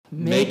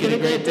Make it a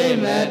great day,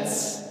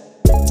 Mets.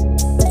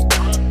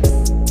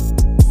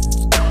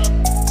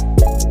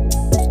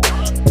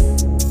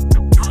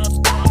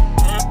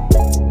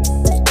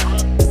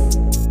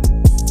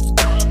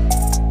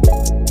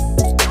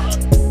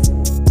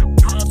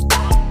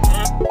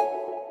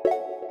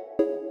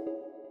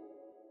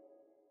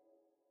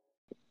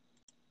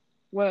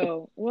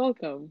 Well,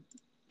 welcome,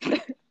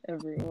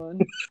 everyone,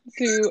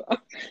 to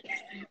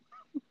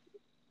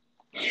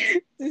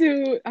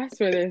I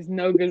swear there's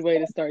no good way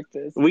to start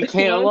this. We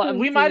can't. Welcome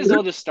We might to- as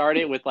well just start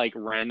it with like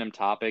random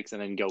topics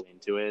and then go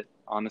into it.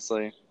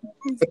 Honestly,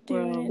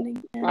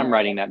 I'm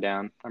writing that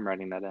down.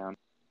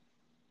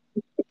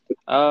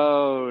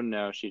 Oh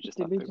no, she just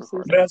Did left we the just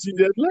recording. lose She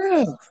just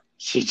left.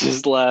 She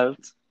just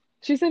left.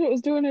 She said it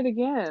was doing it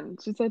again.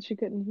 She said she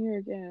couldn't hear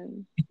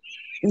again.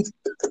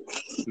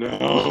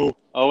 No.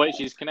 Oh wait,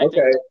 she's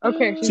connecting.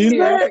 Okay, She's here.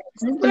 back.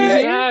 She's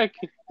back. Back.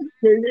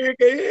 Can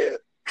hear.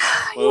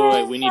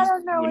 Wait, we need. I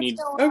don't know what's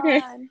going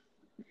Okay. on.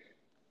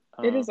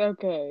 It is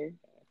okay.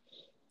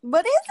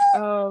 What is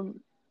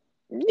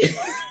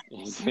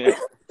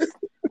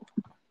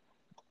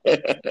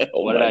it?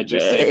 What did I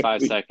just say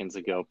 5 seconds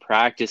ago?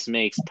 Practice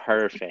makes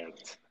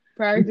perfect.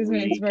 Practice We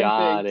makes perfect.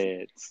 got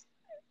it.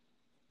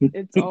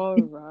 It's all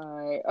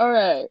right. All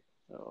right.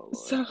 Oh, Lord.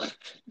 So,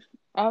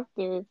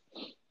 after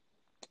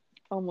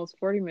almost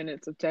 40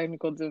 minutes of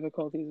technical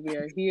difficulties, we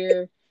are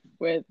here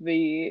with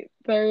the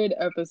third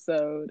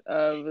episode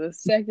of the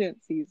second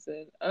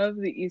season of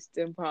the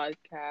eStem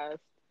podcast.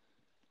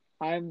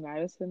 I'm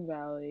Madison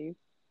Valley.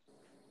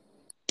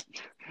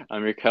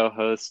 I'm your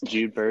co-host,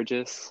 Jude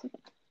Burgess.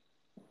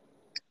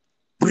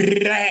 Who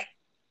it is?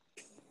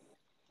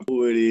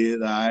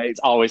 All right. It's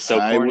always so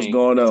corny. What's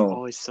going on? It's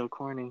always so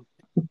corny.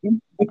 Oh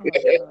my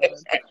God.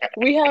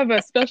 We have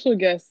a special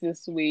guest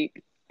this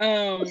week.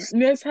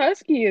 Miss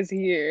Huskey is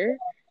here.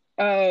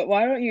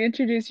 Why don't you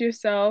introduce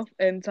yourself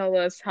and tell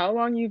us how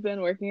long you've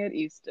been working at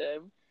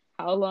eStem,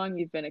 how long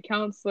you've been a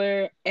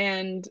counselor,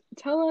 and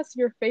tell us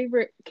your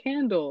favorite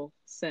candle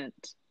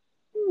scent.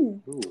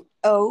 Ooh.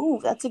 Oh,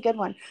 that's a good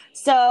one.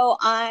 So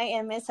I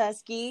am Miss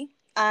Huskey.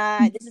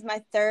 This is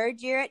my third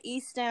year at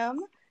eStem,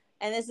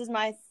 and this is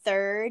my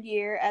third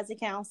year as a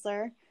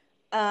counselor.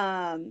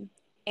 And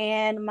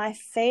my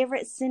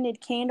favorite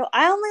scented candle,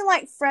 I only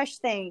like fresh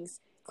things,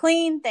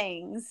 clean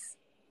things.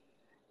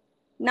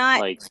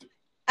 Not Like,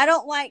 I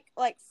don't like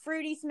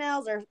fruity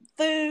smells or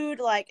food.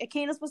 Like a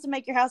candle's supposed to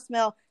make your house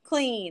smell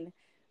clean,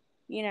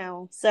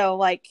 so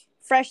like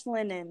fresh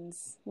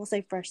linens. We'll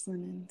say fresh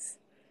linens.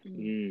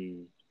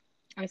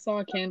 I saw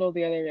a candle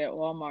the other day at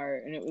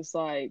Walmart, and it was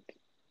like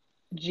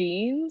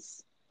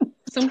jeans,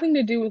 something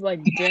to do with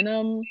like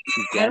denim.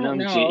 I don't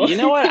know. You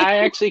know what? I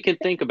actually could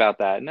think about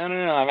that. No.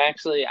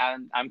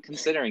 I'm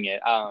considering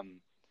it.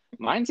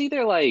 Mine's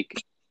either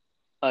like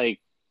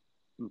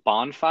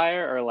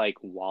bonfire or like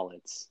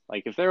wallets.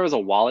 Like if there was a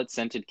wallet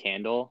scented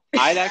candle,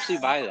 I'd actually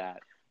buy that.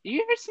 You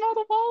ever smell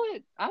the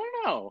wallet? I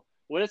don't know.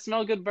 Would it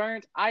smell good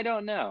burnt? I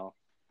don't know.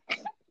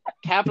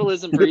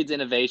 Capitalism breeds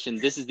innovation.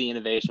 This is the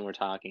innovation we're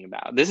talking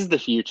about. This is the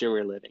future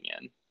we're living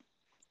in.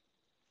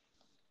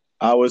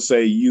 I would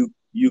say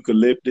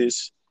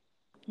eucalyptus.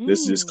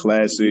 This is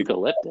classic.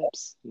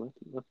 Eucalyptus.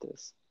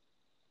 Eucalyptus.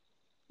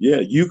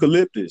 Yeah,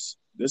 eucalyptus.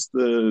 This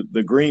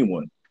the green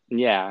one.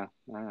 Yeah,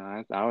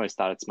 I always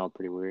thought it smelled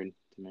pretty weird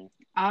to me.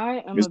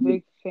 I am a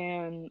big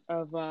fan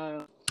of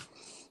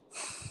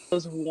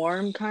those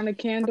warm kind of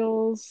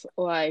candles.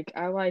 Like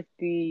I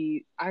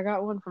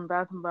got one from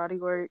Bath and Body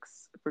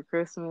Works for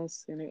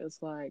Christmas, and it was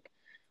like,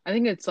 I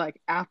think it's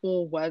like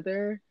apple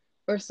weather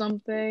or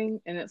something,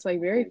 and it's like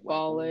very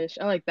fallish.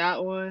 I like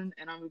that one,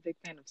 and I'm a big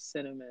fan of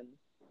cinnamon.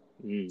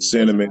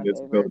 Cinnamon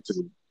is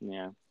go-to.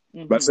 Yeah.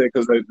 Mm-hmm. But I say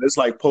because it's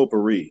like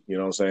potpourri. You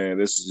know what I'm saying?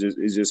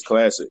 It's just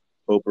classic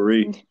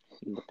potpourri.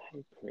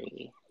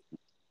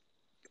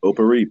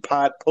 Potpourri,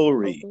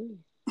 potpourri.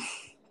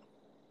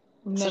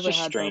 Such a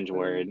strange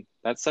word.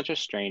 That's such a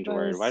strange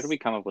word. Why did we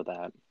come up with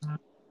that? I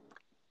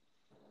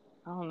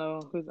don't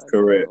know whose idea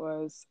Correct. it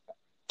was.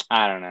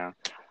 I don't know.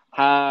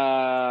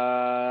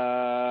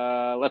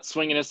 Let's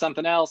swing into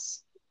something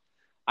else.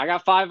 I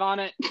got 5 on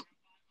it.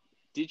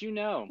 Did you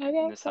know,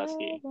 Miss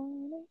Huskey?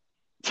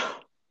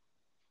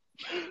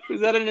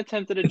 Was that an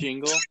attempt at a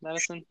jingle,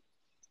 Madison?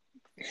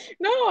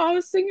 No, I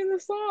was singing the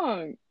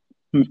song.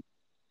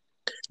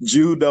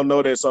 Jude don't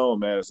know that song,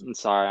 Madison. I'm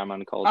sorry, I'm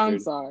uncultured. I'm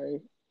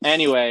sorry.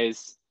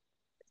 Anyways.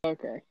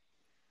 Okay.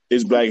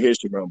 It's Black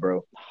History Month,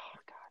 bro.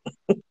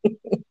 Oh, God.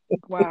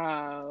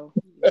 Wow.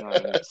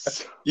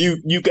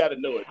 You got to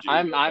know it,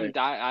 Jude.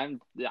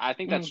 I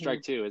think that's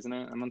strike 2, isn't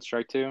it? I'm on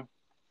strike 2.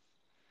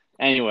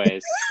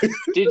 Anyways,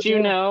 did you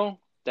know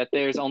that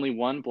there's only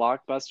one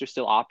Blockbuster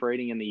still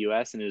operating in the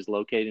U.S. and it is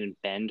located in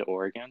Bend,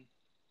 Oregon?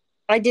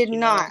 I did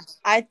not.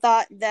 I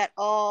thought that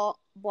all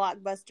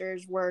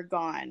Blockbusters were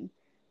gone.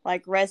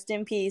 Like, rest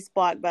in peace,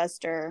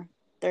 Blockbuster.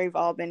 They've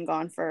all been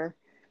gone for,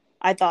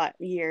 I thought,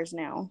 years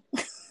now.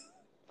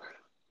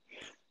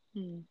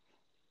 Me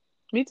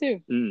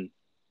too.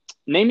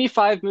 Name me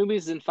 5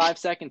 movies in 5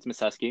 seconds, Miss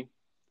Husky.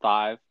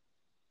 5,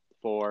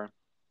 4,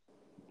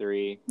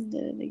 3,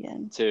 Did it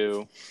again.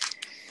 2,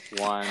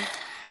 1.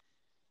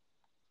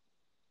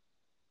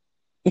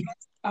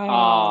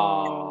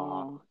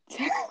 Oh.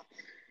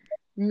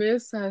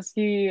 Miss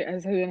Husky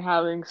has been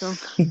having some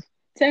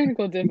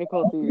technical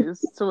difficulties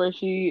to where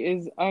she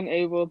is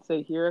unable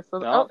to hear us.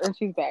 Oh, and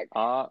she's back.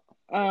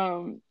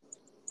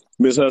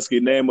 Miss Husky,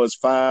 name us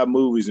 5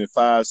 movies in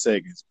 5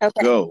 seconds.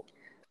 Okay. Go.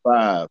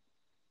 5,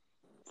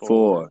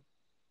 4,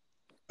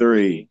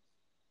 3,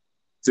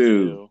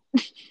 2,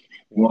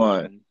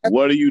 1.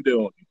 What are you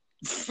doing?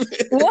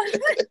 What?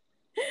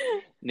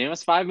 Name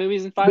us 5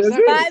 movies in 5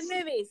 seconds. 5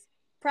 movies.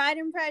 Pride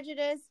and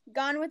Prejudice,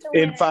 Gone with the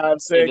Wind. In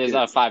 5 seconds. It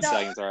is 5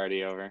 seconds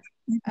already over.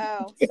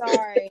 Oh,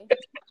 sorry.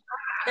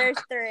 There's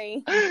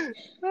 3. Those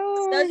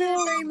are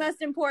the 3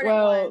 most important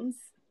ones.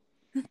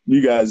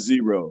 You got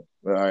 0.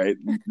 All right,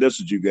 that's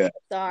what you got.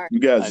 Sorry. You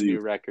got 0. A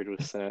new record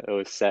was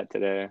set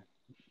today.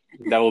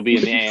 That will be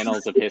in the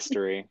annals of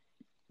history,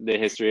 the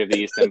history of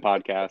the eStem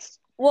podcast.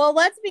 Well,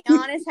 let's be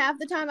honest. Half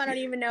the time, I don't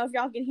even know if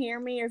y'all can hear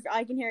me or if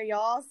I can hear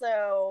y'all.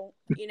 So,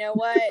 you know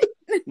what?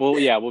 Well,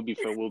 yeah, we'll be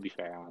fair on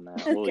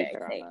that. We'll be Okay,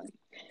 fair on that.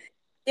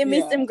 Give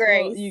me some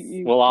grace.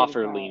 We'll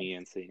offer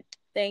leniency.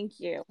 Thank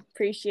you.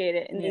 Appreciate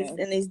it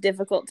in these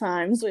difficult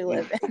times we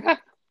live in.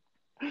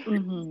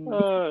 Speaking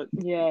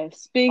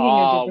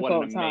of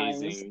difficult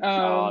times, you're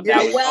welcome.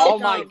 Oh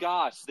my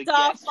gosh,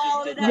 Stop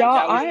following it up.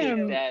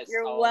 Y'all,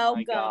 you're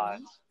welcome. My gosh.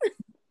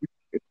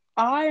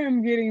 I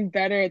am getting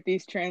better at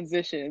these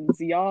transitions,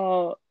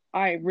 y'all.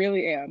 I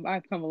really am.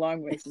 I've come a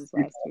long way since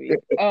last week.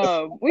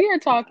 We are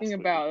talking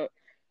about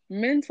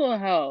mental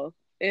health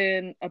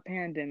in a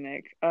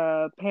pandemic,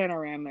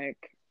 panoramic,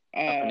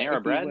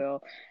 Panera bread.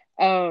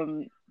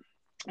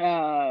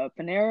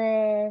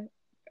 Panera,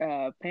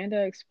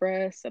 Panda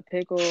Express, a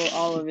pickle,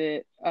 all of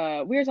it.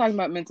 We are talking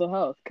about mental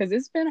health because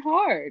it's been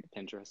hard.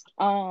 Pinterest.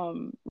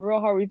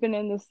 Real hard. We've been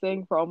in this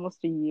thing for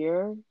almost a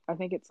year. I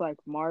think it's like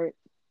March.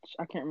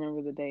 I can't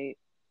remember the date.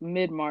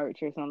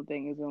 Mid-March or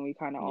something is when we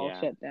kind of all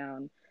shut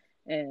down.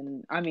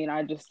 And I mean,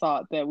 I just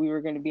thought that we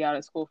were going to be out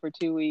of school for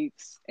 2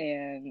 weeks,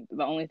 and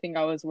the only thing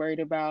I was worried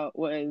about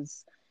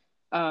was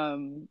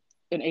an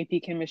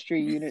AP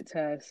chemistry unit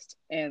test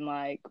and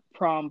like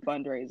prom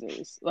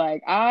fundraisers.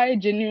 Like I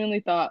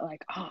genuinely thought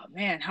like, oh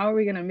man, how are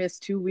we going to miss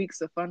 2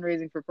 weeks of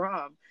fundraising for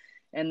prom?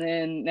 And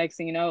then next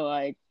thing you know,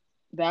 like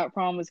that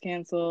prom was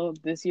canceled.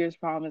 This year's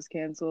prom is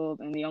canceled.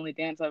 And the only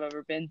dance I've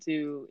ever been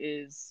to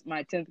is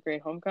my 10th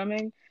grade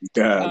homecoming.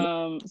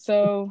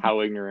 So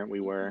how ignorant we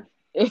were.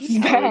 It's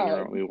how bad.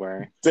 Ignorant we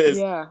were.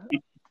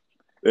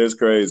 It's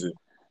crazy.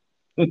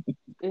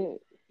 It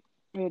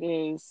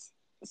is.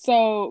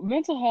 So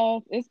mental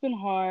health, it's been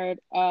hard.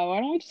 Why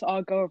don't we just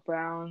all go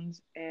around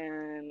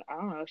and I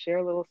don't know, share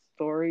a little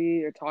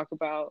story or talk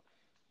about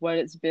what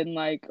it's been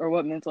like or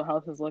what mental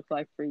health has looked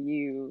like for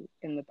you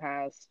in the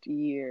past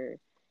year.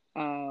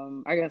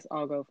 I guess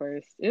I'll go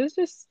first. It was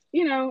just,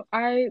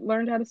 I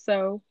learned how to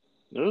sew.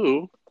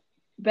 Ooh.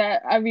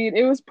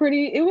 It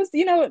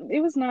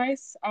was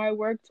nice. I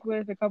worked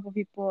with a couple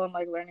people on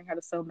like learning how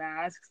to sew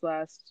masks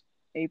last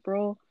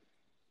April,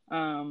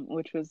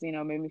 which was,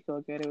 made me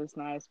feel good. It was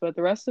nice. But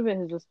the rest of it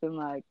has just been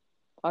like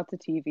lots of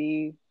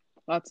TV,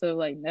 lots of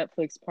like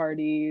Netflix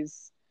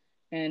parties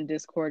and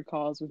Discord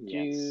calls with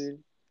Jude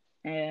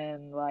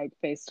and like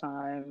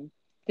FaceTime.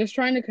 Just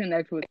trying to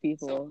connect with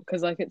people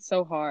because like it's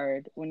so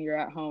hard when you're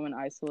at home and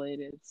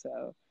isolated.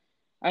 So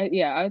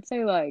I'd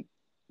say like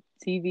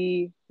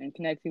TV and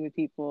connecting with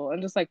people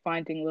and just like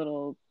finding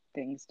little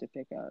things to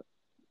pick up.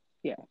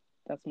 Yeah,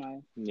 that's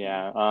mine.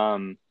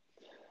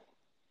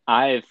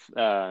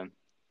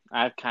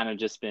 I've kind of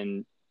just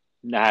been,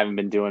 I haven't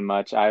been doing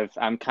much.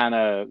 I'm kind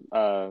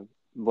of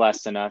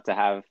blessed enough to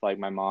have like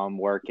my mom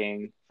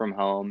working from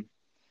home,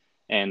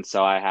 and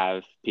so I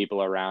have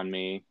people around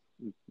me.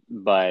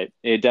 But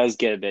it does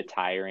get a bit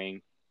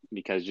tiring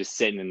because just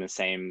sitting in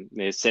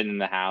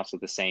the house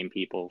with the same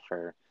people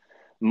for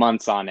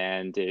months on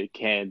end, the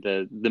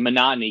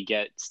monotony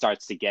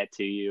starts to get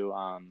to you.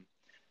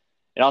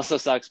 It also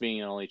sucks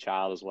being an only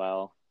child as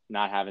well,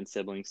 not having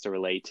siblings to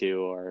relate to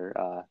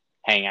or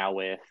hang out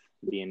with,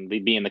 being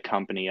the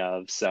company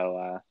of.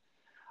 So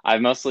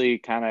I've mostly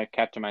kind of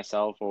kept to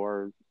myself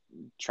or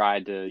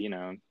tried to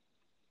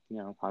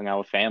hung out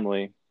with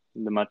family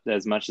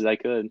as much as I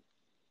could.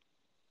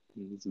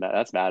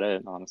 That's about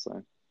it,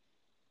 honestly.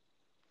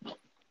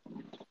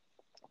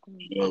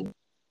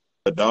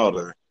 A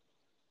daughter,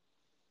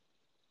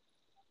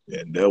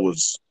 and it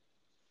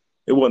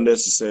wasn't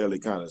necessarily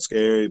kind of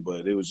scary,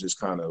 but it was just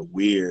kind of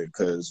weird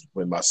because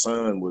when my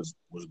son was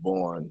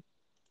born,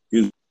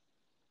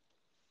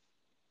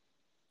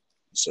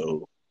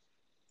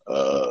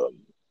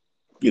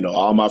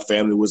 all my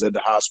family was at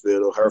the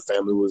hospital. Her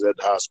family was at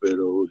the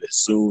hospital as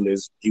soon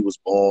as he was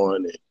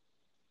born, and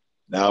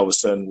now all of a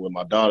sudden when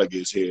my daughter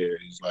gets here,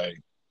 it's like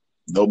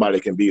nobody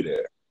can be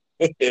there.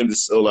 And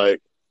so like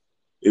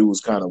it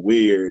was kind of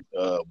weird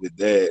with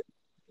that.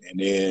 And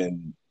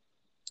then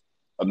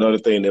another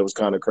thing that was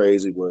kind of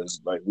crazy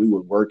was like we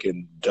were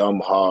working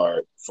dumb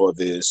hard for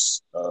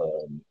this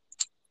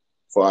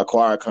for our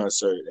choir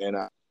concert, and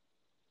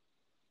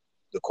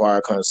the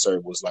choir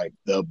concert was like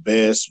the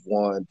best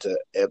one to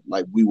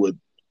like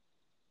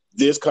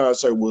this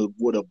concert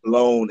would have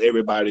blown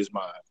everybody's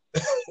mind.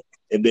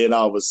 And then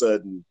all of a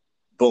sudden,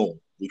 boom,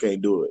 we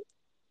can't do it.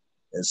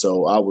 And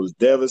so I was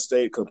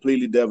devastated,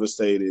 completely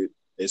devastated,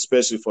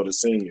 especially for the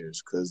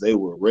seniors, because they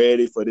were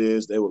ready for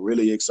this. They were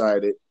really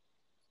excited.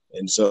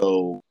 And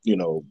so,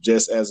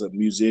 just as a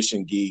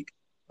musician geek,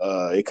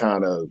 it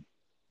kind of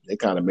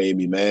made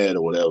me mad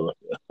or whatever,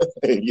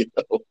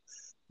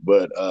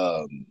 But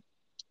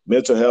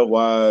mental health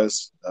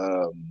wise,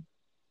 I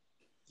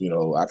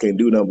can't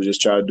do nothing but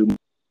just try to do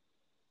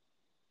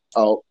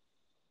talk,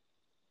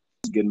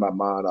 getting my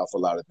mind off a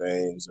lot of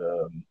things.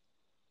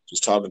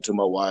 Just talking to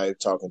my wife,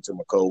 talking to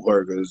my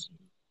co-workers,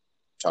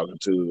 talking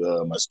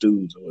to my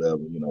students or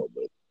whatever,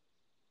 But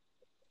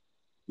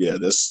yeah,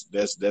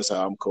 that's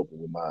how I'm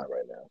coping with mine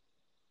right now.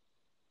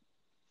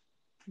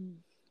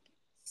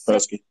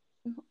 Husky.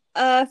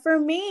 For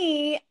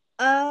me,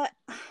 I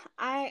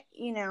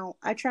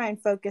try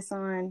and focus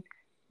on,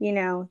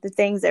 the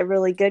things that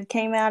really good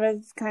came out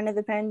of kind of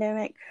the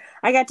pandemic.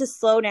 I got to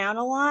slow down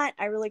a lot.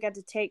 I really got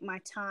to take my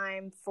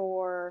time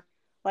for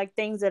like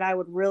things that I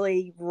would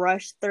really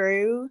rush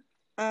through,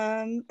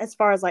 as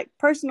far as like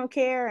personal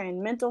care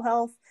and mental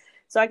health.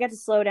 So I got to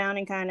slow down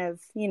and kind of,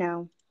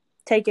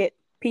 take it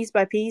piece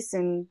by piece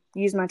and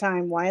use my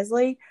time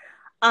wisely.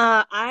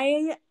 At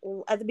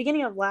the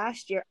beginning of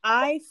last year,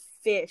 I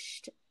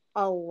fished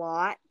a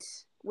lot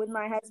with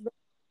my husband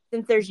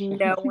since there's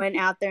no one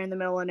out there in the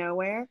middle of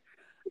nowhere,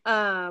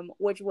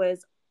 which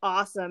was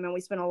awesome. And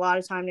we spent a lot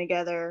of time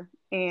together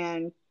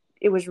and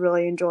it was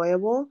really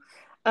enjoyable.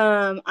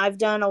 I've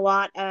done a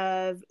lot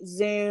of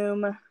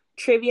Zoom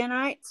trivia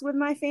nights with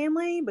my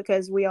family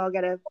because we all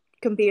got to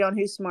compete on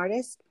who's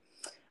smartest.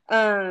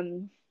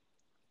 And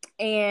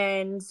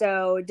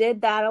so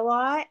did that a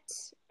lot.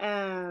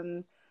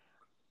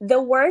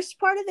 The worst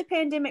part of the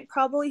pandemic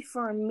probably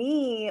for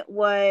me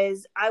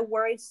was I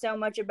worried so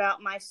much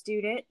about my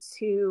students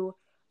who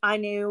I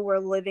knew were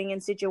living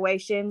in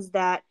situations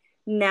that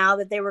now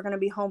that they were going to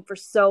be home for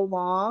so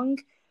long,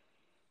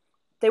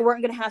 they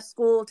weren't going to have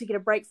school to get a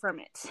break from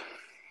it.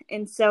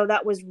 And so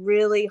that was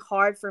really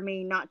hard for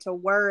me not to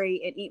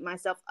worry and eat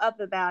myself up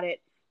about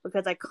it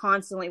because I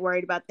constantly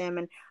worried about them.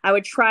 And I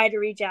would try to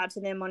reach out to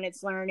them on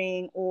It's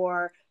Learning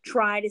or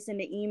try to send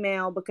an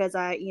email because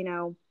I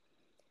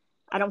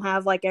don't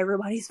have like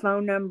everybody's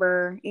phone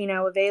number,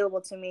 available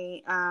to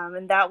me.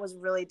 And that was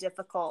really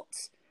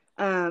difficult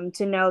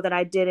to know that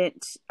I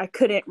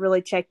couldn't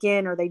really check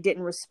in or they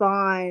didn't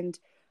respond.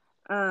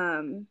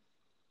 And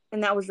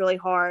that was really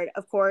hard.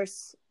 Of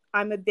course,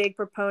 I'm a big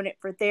proponent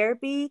for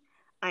therapy.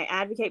 I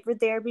advocate for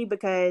therapy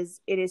because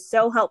it is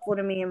so helpful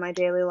to me in my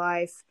daily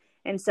life.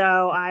 And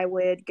so I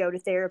would go to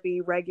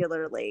therapy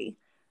regularly.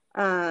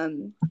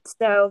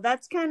 So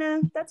that's kind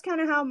of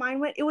how mine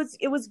went. It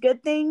was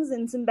good things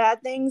and some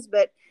bad things,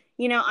 but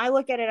I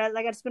look at it as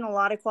I got to spend a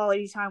lot of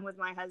quality time with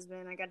my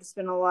husband. I got to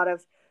spend a lot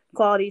of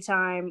quality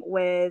time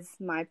with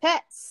my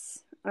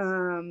pets,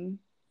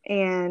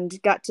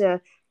 and got to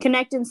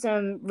connect in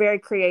some very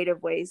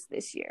creative ways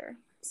this year.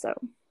 So.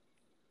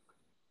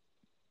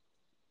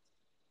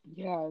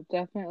 Yeah,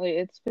 definitely.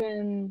 There's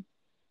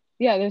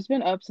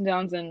been ups and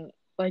downs, and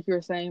like you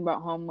were saying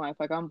about home life,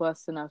 like I'm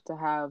blessed enough to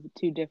have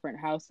two different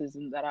houses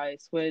and that I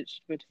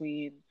switched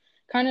between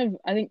kind of,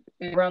 I think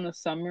around the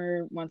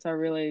summer, once I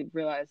really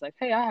realized like,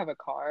 hey, I have a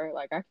car,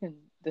 like I can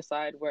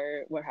decide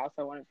what house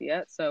I want to be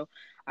at. So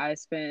I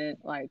spent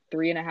like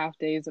 3.5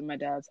 days at my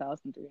dad's house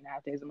and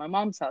 3.5 days at my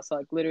mom's house. So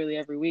like literally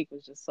every week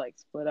was just like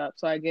split up.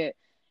 So I get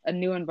a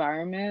new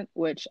environment,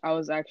 which I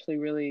was actually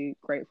really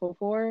grateful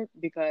for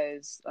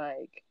because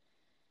like,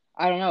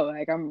 I don't know,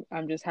 like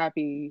I'm just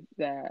happy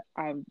that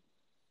I'm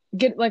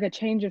get like a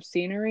change of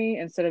scenery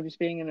instead of just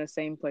being in the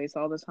same place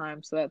all the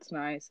time. So that's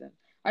nice. And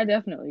I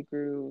definitely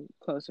grew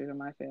closer to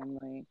my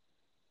family.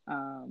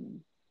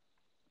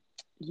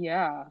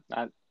 Yeah.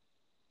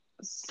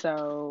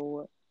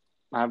 So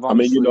I've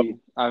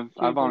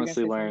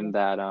honestly learned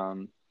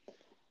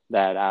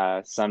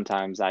that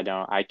sometimes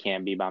I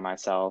can't be by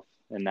myself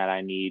and that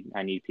I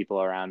need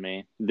people around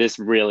me. This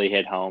really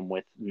hit home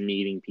with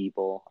needing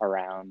people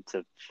around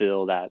to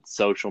fill that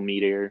social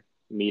meter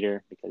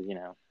because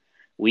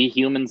we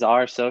humans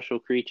are social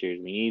creatures.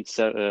 We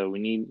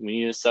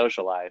need a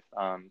social life.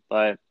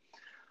 But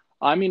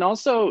I mean,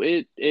 also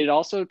it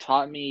also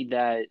taught me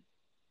that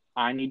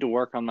I need to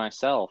work on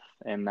myself,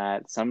 and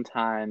that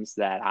sometimes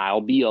that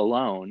I'll be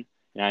alone,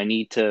 and I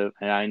need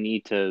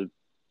to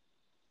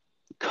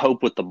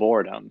cope with the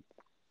boredom.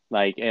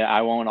 Like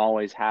I won't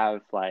always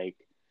have like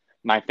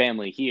my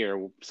family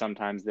here.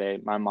 Sometimes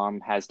my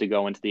mom has to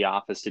go into the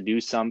office to do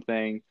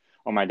something,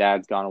 or my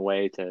dad's gone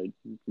away to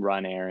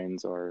run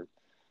errands or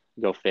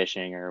go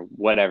fishing or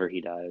whatever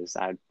he does.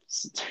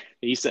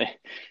 He's a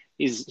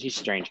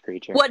strange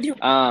creature. What do you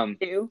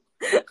do?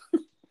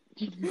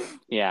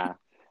 Yeah.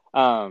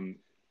 But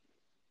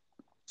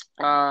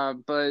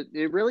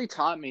it really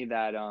taught me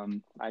that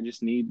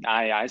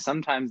I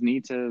sometimes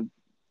need to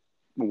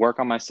work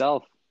on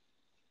myself.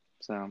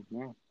 So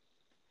yeah.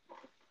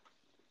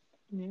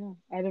 Yeah,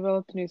 I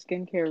developed a new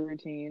skincare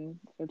routine,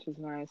 which is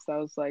nice. I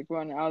was like,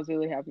 one, I was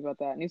really happy about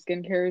that. New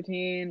skincare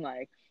routine.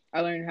 Like, I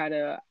learned how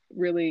to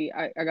really,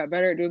 I got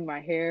better at doing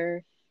my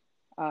hair.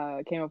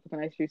 Came up with a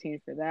nice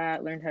routine for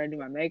that. Learned how to do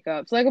my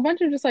makeup. So, like, a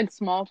bunch of just, like,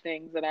 small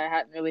things that I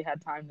hadn't really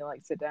had time to,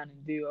 like, sit down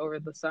and do over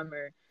the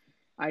summer.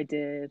 I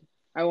did.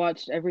 I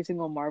watched every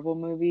single Marvel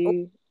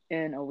movie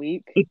in a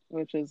week,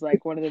 which was,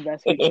 like, one of the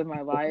best weeks of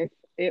my life.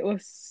 It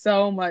was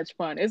so much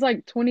fun. It's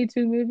like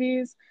 22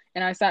 movies,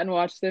 and I sat and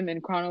watched them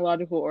in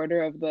chronological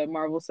order of the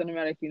Marvel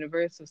Cinematic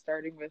Universe. So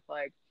starting with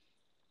like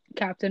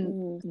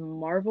Captain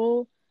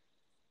Marvel,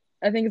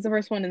 I think it's the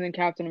first one, and then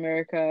Captain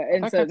America, I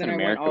and thought so Captain then I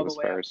went America all the was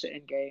way up first. to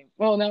Endgame.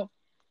 Well, no,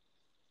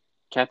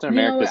 Captain you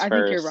know what? America's I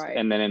think you're first, right.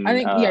 and then I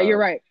think yeah, you're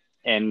right.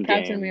 Captain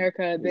Endgame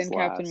America, was then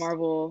Captain last.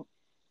 Marvel,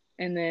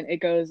 and then it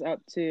goes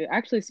up to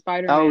actually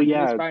Spider-Man. Oh The new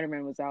yeah,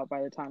 Spider-Man was out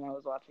by the time I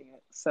was watching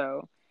it.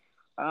 So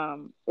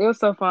it was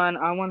so fun.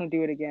 I want to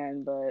do it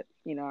again, but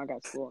you know, I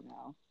got school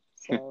now.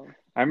 So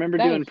I remember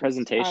that doing was just, I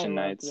presentation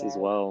loved nights as that.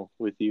 well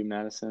with you,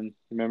 Madison.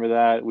 Remember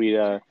that?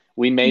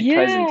 We made Yeah,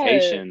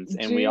 presentations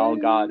and we all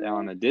got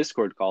on Jude. a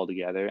Discord call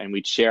together and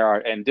we'd share our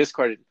and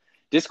Discord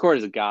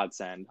is a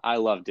godsend. I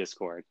love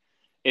Discord.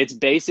 It's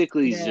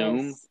basically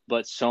Zoom, Yes.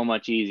 but so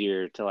much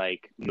easier to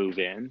like move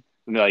in,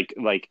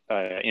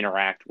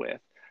 interact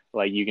with.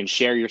 Like you can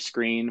share your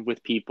screen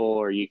with people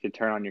or you could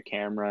turn on your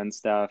camera and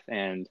stuff,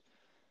 and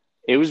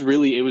it was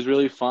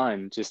really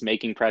fun just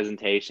making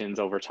presentations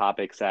over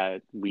topics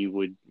that we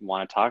would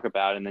want to talk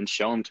about and then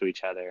show them to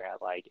each other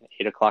at like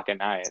 8 o'clock at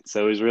night.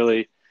 So it was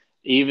really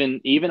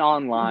even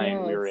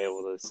online we were Yes.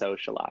 able to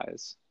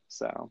socialize.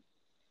 So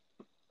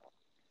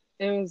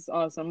It was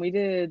awesome. We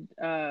did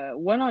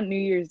one on New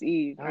Year's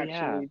Eve oh yeah.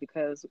 actually,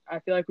 because I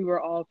feel like we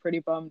were all pretty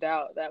bummed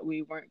out that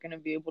we weren't going to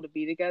be able to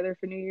be together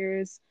for New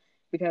Year's,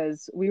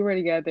 because we were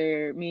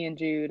together, me and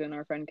Jude and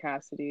our friend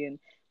Cassidy, and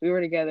we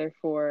were together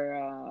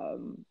for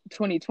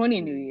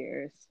 2020 New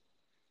Year's,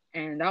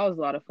 and that was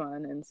a lot of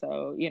fun. And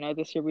so, you know,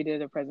 this year we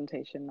did a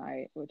presentation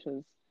night, which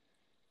was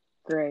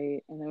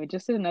great. And then we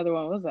just did another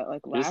one. What was that,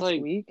 like It was last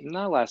like week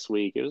not last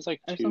week. It was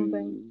like or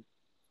something?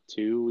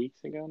 2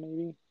 weeks ago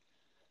maybe.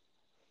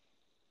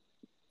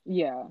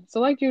 Yeah.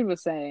 So like Jude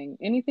was saying,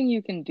 anything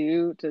you can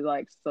do to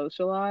like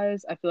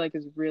socialize, I feel like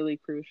is really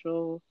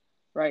crucial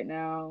right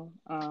now.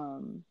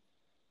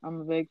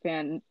 I'm a big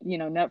fan, you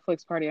know,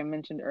 Netflix Party I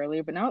mentioned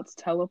earlier, but now it's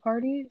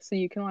Teleparty, so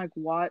you can like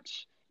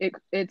watch it.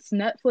 It's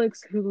Netflix,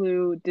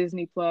 Hulu,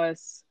 Disney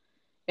Plus,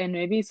 and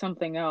maybe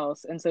something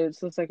else. And so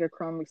it's just like a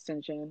Chrome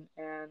extension.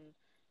 And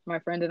my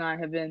friend and I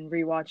have been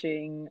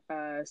rewatching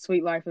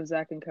Sweet Life of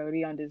Zach and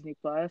Cody on Disney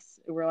Plus.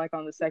 We're like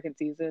on the second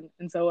season.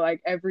 And so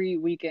like every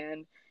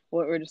weekend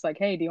we're just like,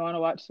 hey, do you want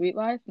to watch Sweet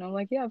Life? And I'm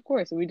like, yeah, of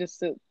course. And we just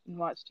sit and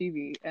watch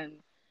TV. And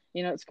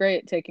you know, it's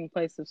great taking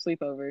place of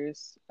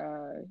sleepovers,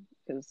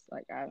 because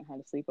like I haven't had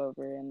a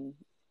sleepover in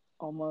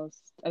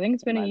almost, I think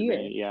it's It been a might have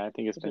been, year, yeah, I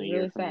think it's which been a is year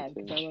really for me sad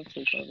too. because I love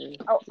sleepovers.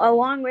 Oh, So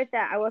along with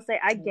that, I will say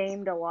I it's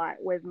gamed a lot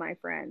with my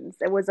friends.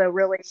 It was a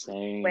really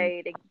Same.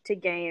 way to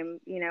game,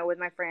 you know, with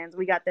my friends.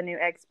 We got the new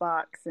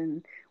Xbox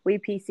and we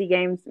PC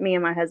games. Me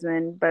and my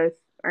husband both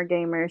are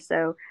gamers,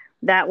 so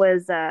that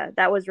was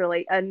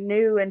really a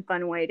new and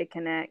fun way to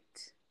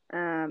connect.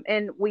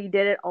 And we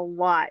did it a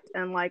lot.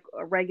 Unlike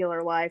a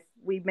regular life,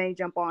 we may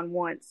jump on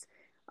once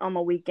on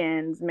the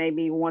weekends,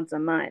 maybe once a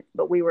month,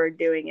 but we were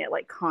doing it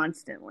like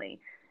constantly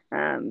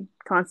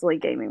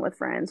gaming with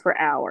friends for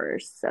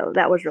hours. So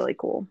that was really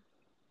cool.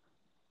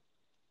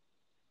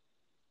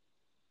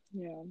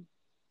 yeah.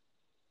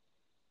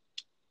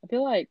 I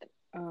feel like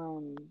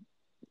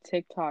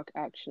TikTok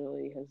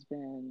actually has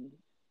been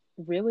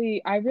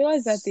really, I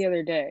realized that the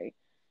other day.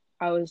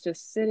 I was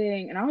just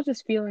sitting and I was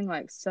just feeling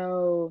like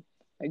so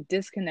like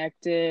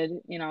disconnected,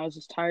 you know, I was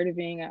just tired of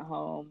being at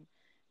home,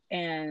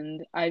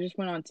 and I just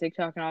went on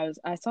TikTok and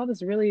I saw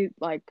this really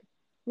like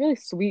really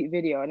sweet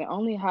video, and it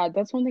only had,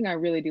 that's one thing I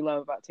really do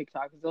love about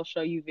TikTok, is they'll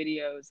show you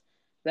videos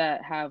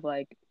that have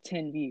like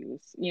 10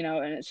 views, you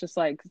know, and it's just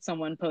like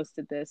someone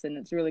posted this, and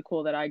it's really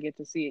cool that I get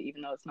to see it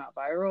even though it's not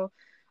viral.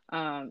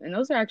 And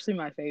those are actually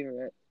my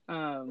favorite.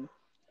 And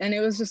it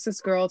was just this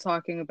girl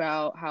talking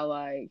about how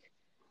like,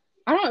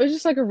 I don't know, it was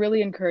just like a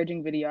really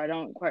encouraging video. I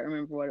don't quite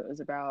remember what it was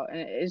about. And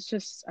it's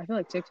just, I feel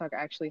like TikTok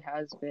actually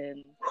has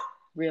been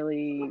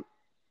really,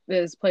 it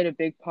has played a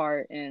big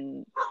part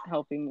in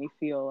helping me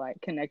feel like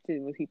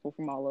connected with people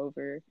from all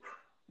over.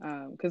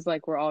 Because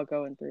like we're all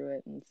going through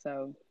it. And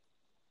so,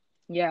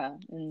 yeah.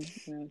 And,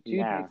 you know, Jude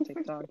Yeah.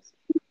 makes TikToks.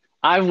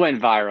 I've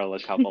went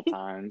viral a couple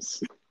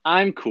times.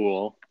 I'm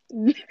cool.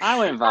 I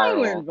went I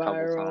viral went a couple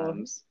viral.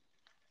 times.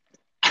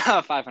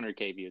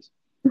 500K views.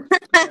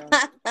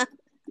 Yeah.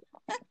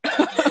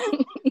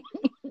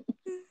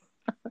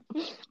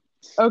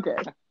 Okay.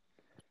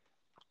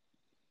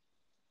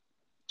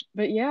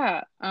 But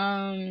yeah,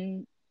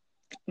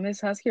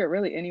 Miss Husky, or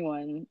really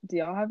anyone, do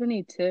y'all have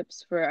any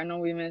tips for, I know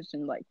we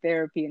mentioned like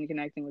therapy and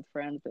connecting with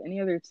friends, but any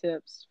other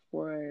tips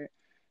for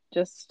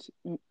just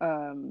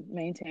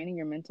maintaining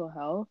your mental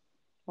health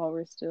while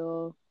we're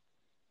still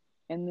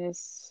in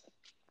this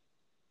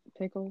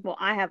pickle? Well,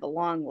 I have a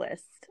long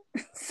list,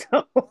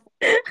 so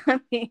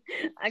I mean,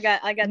 I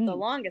got the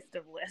longest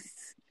of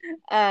lists.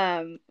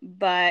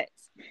 But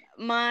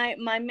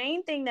my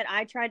main thing that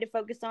I tried to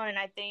focus on, and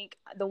I think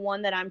the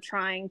one that I'm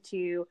trying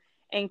to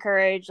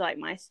encourage, like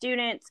my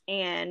students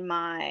and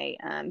my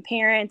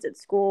parents at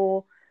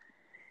school,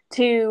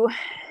 to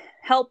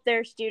help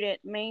their student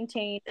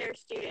maintain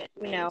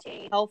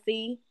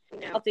healthy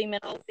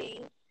mental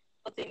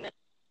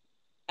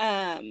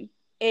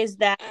is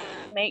that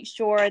make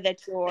sure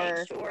that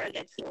you're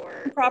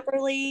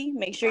properly,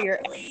 make sure you're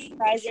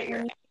exercising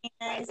when you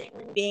can,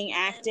 being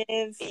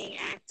active.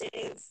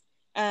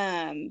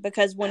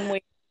 Because when we're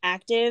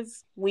active,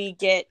 we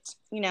get,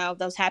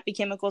 those happy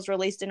chemicals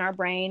released in our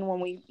brain when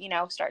we,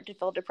 start to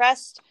feel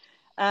depressed.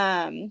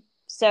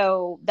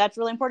 So that's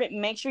really important.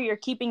 Make sure you're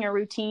keeping a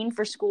routine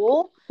for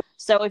school.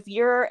 So if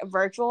you're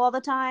virtual all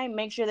the time,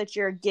 make sure that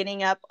you're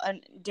getting up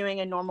and doing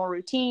a normal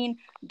routine.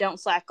 Don't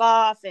slack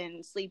off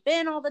and sleep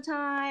in all the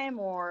time,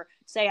 or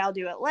say I'll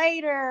do it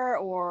later,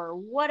 or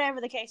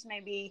whatever the case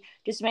may be.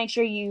 Just make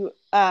sure you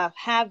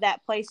have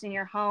that place in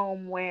your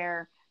home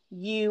where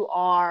you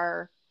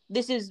are,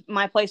 this is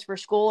my place for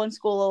school and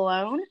school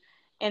alone.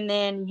 And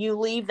then you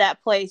leave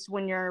that place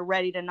when you're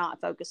ready to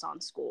not focus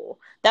on school.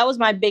 That was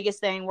my biggest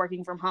thing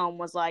working from home,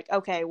 was like,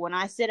 okay, when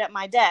I sit at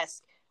my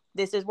desk,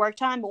 this is work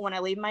time. But when I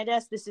leave my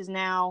desk, this is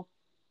now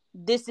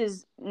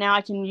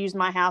I can use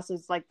my house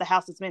as like the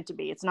house it's meant to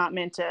be. It's not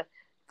meant to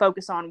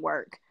focus on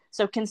work.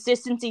 So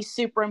consistency is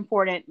super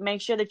important.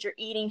 Make sure that you're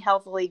eating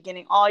healthily,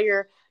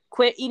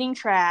 quit eating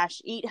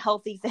trash, eat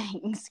healthy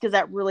things, because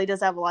that really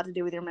does have a lot to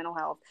do with your mental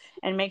health.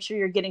 And make sure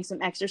you're getting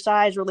some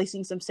exercise,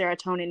 releasing some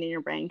serotonin in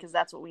your brain, because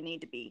that's what we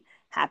need to be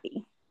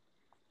happy.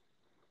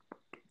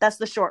 That's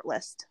the short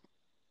list.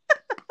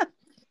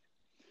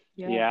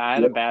 Yeah, I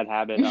had a bad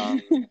habit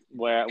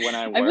where when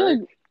I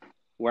work,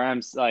 where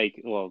I'm like,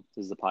 well,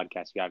 this is a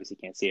podcast, you obviously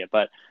can't see it,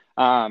 but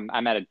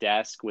I'm at a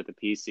desk with a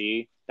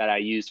PC that I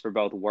use for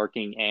both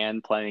working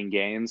and playing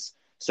games.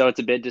 So it's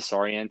a bit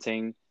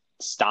disorienting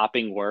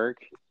stopping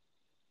work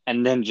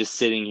and then just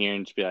sitting here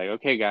and just be like,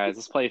 okay, guys,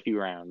 let's play a few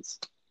rounds.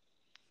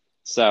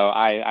 So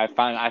I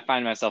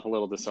find myself a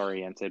little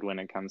disoriented when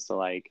it comes to,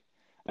 like,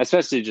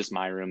 especially just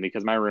my room,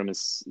 because my room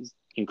is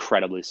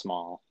incredibly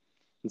small.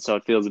 And so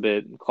it feels a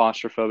bit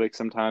claustrophobic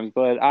sometimes,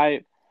 but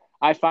I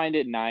find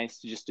it nice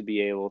just to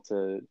be able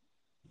to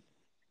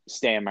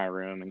stay in my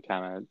room and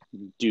kind of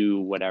do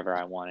whatever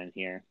I want in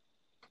here.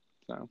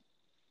 So.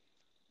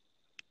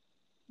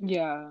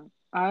 Yeah,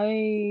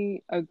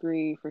 I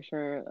agree for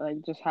sure.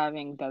 Like, just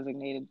having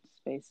designated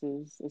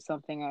spaces is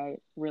something I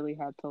really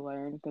had to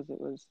learn, because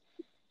it was,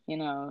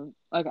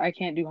 like, I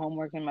can't do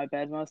homework in my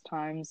bed most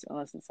times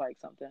unless it's like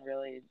something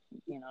really,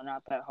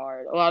 not that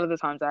hard. A lot of the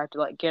times I have to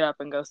like get up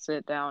and go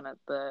sit down at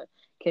the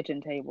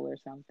kitchen table or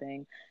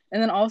something.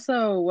 And then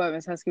also what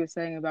Miss Husky was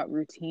saying about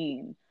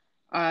routine.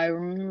 I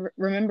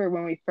remember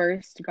when we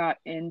first got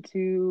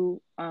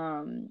into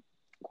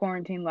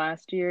quarantine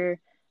last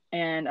year,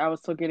 and I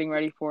was still getting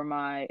ready for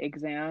my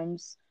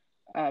exams,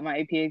 my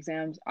AP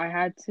exams. I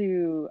had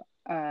to,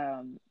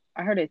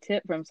 I heard a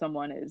tip from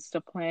someone is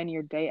to plan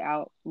your day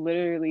out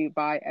literally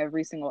by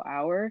every single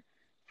hour,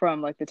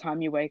 from like the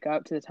time you wake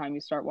up to the time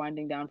you start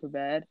winding down for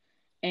bed.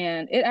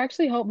 And it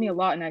actually helped me a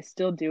lot, and I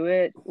still do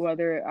it,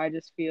 whether I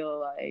just feel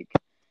like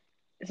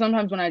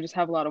sometimes when I just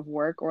have a lot of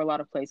work or a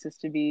lot of places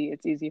to be,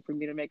 it's easy for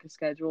me to make a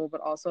schedule. But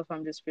also if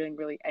I'm just feeling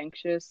really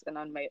anxious and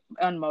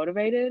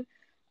unmotivated,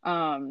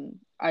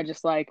 I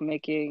just like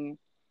making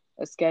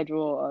a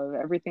schedule of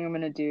everything I'm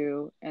going to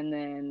do, and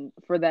then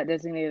for that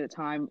designated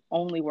time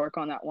only work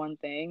on that one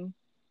thing,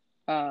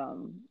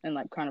 and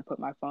like kind of put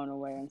my phone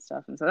away and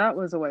stuff. And so that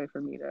was a way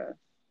for me to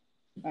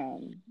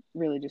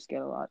really just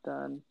get a lot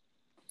done.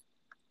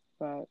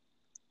 But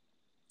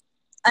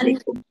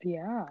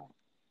yeah,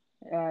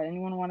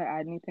 anyone want to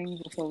add anything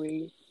before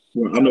we?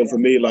 Well, I know for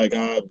me, like,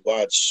 I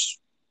watch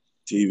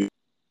TV,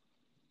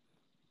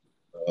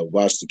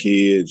 watch the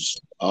kids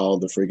all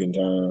the freaking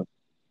time.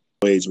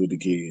 Always with the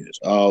kids,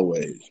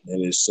 always,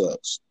 and it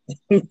sucks.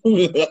 I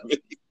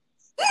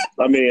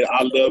mean,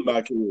 I love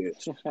my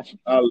kids.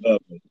 I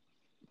love them.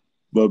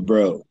 But,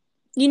 bro,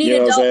 you need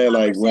know what I'm saying?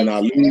 adult Like, when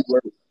I leave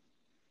work,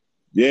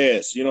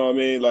 yes, you know what I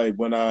mean? Like,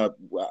 when I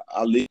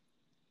leave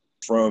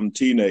from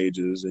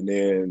teenagers, and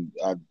then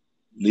I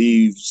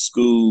leave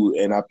school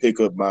and I pick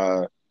up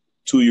my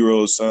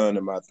 2-year-old son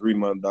and my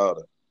 3-month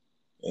daughter.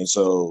 And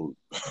so,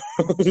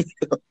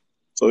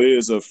 so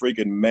it's a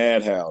freaking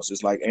madhouse.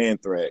 It's like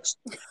anthrax.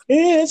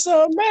 It's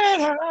a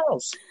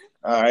madhouse.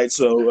 All right.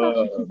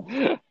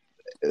 So,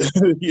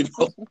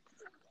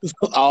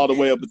 all the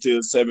way up until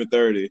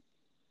 7:30.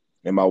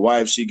 And my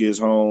wife, she gets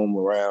home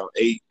around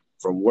 8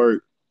 from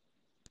work.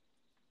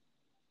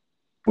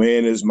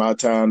 When is my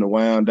time to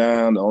wind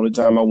down? The only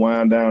time I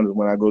wind down is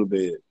when I go to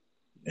bed.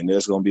 And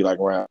that's going to be like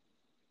around.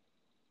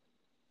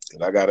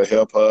 And I got to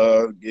help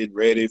her get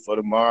ready for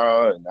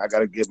tomorrow. And I got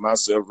to get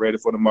myself ready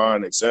for tomorrow,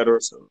 and et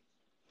cetera. So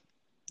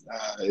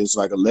it's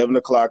like 11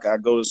 o'clock. I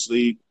go to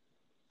sleep.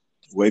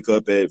 wake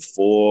up at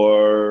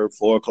 4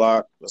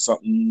 o'clock or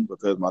something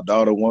because my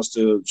daughter wants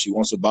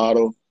a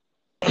bottle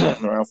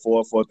around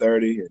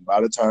 4:30, and by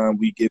the time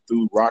we get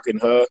through rocking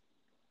her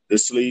to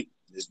sleep,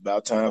 it's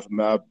about time for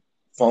my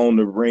phone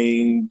to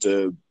ring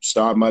to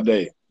start my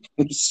day.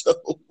 So,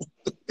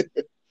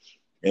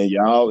 and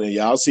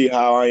y'all see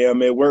how I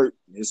am at work.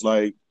 It's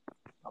like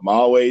I'm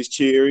always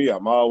cheery.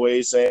 I'm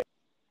always saying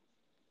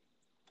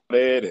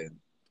that,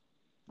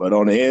 but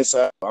on the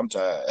inside, I'm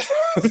tired.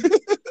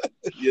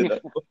 you know.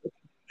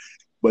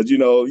 But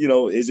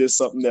it's just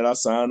something that I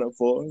signed up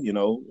for.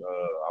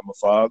 I'm a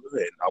father,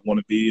 and I want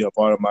to be a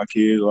part of my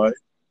kids' life.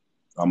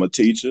 I'm a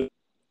teacher in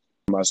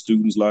my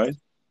students' life,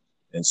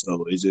 and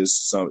so it's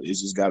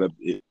just gotta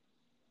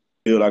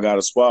feel I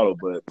gotta swallow.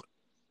 But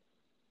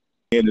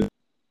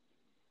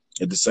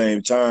at the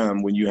same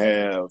time, when you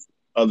have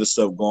other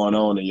stuff going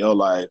on in your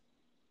life,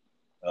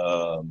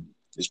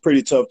 it's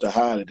pretty tough to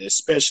hide it,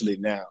 especially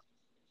now.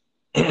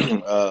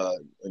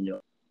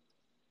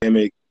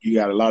 You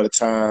got a lot of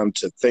time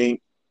to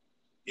think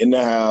in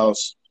the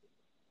house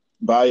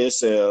by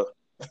yourself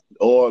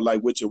or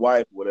like with your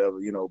wife, whatever,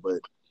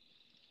 but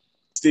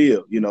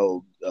still,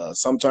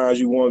 sometimes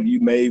you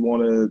may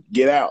want to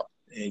get out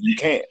and you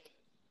can't.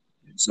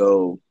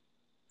 So,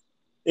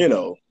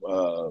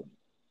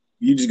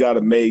 you just got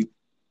to make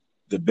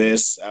the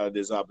best out of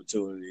this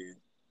opportunity.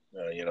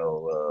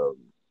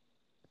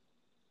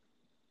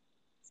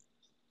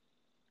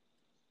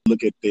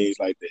 Look at things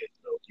like that.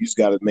 You just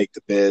got to make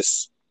the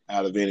best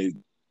out of any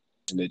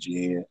that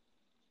you're in,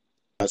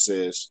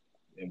 process,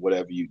 and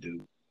whatever you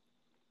do.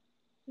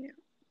 Yeah.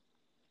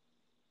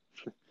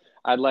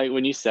 I'd like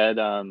when you said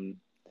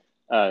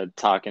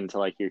talking to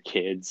like your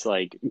kids,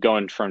 like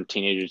going from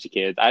teenagers to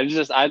kids. I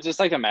just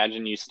like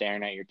imagine you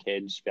staring at your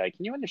kids, just be like,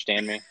 "Can you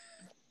understand me?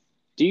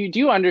 Do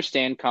you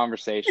understand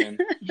conversation?"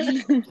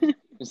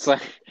 It's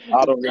like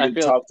I don't really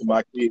talk to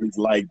my kids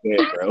like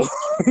that, bro.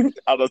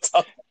 I don't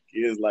talk to my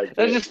kids like that.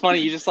 That's just funny.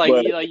 You just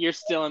you're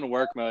still in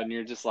work mode, and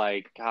you're just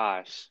like,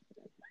 gosh,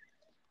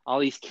 all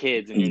these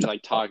kids, and you're just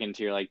like talking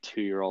to your like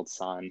 2-year-old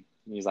son.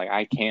 And he's like,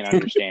 I can't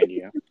understand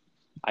you.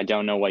 I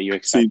don't know what you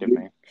expect of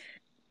me.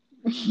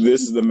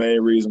 This is the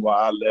main reason why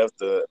I left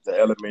the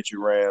elementary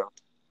realm.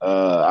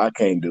 I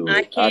can't do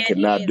it. I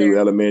cannot do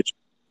elementary.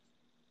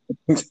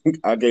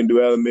 I can't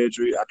do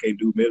elementary. I can't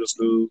do middle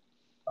school.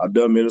 I've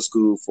done middle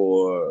school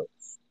for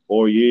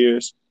 4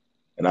 years,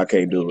 and I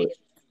can't do it.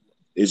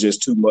 It's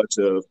just too much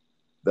of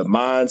the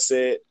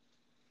mindset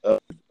of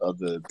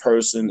the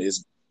person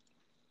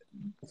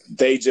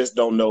they just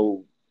don't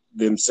know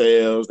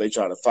themselves. They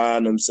try to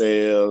find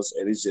themselves,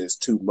 and it's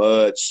just too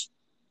much.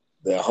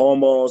 Their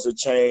hormones are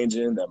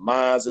changing. Their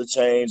minds are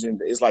changing.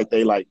 It's like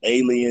they like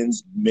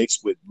aliens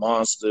mixed with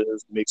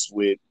monsters, mixed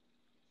with,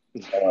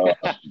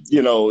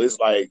 it's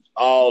like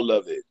all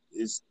of it.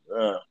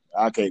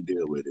 I can't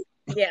deal with it.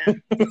 Yeah.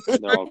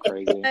 They're all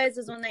crazy.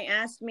 Is when they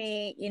asked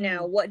me,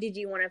 what did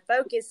you want to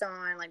focus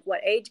on? Like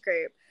what age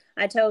group?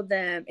 I told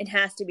them it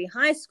has to be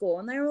high school.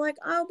 And they were like,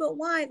 oh, but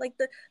why? Like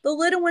the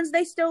little ones,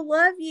 they still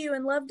love you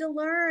and love to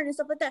learn and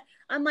stuff like that.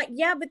 I'm like,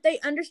 yeah, but they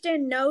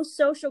understand no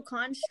social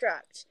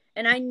construct.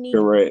 And I need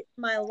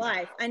my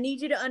life. I need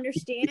you to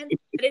understand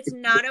that it's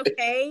not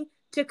okay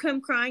to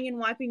come crying and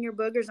wiping your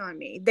boogers on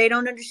me. They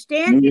don't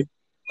understand it.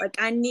 Like,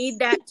 I need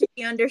that to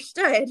be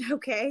understood,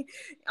 okay?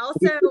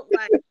 Also,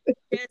 like,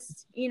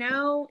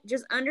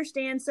 just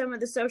understand some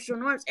of the social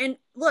norms. And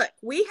look,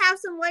 we have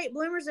some late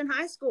bloomers in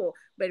high school,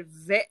 but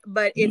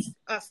it's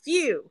a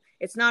few.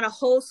 It's not a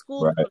whole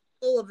school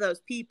full of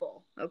those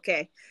people,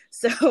 okay?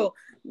 So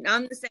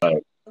I'm the same.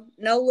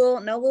 No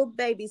little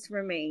babies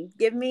for me.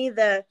 Give me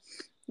the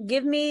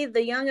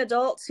young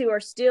adults who are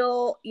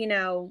still, who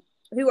know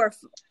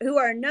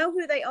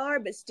who they are,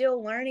 but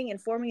still learning and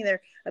forming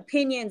their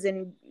opinions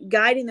and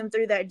guiding them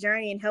through that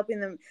journey and helping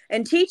them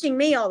and teaching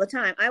me all the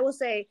time. I will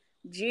say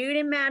Jude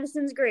and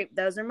Madison's group,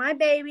 those are my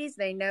babies.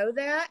 They know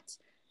that.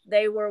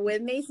 They were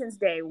with me since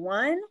day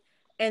one,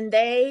 and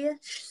they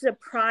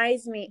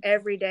surprise me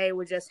every day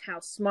with just how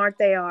smart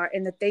they are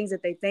and the things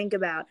that they think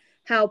about,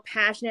 how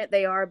passionate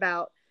they are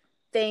about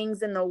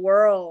things in the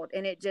world.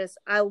 And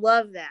I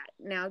love that.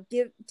 Now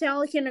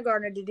tell a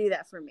kindergartner to do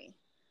that for me.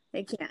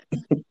 They can't.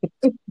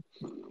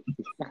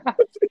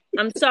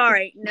 I'm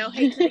sorry. No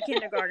hate to the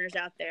kindergartners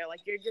out there. Like,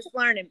 you're just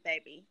learning,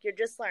 baby. You're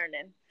just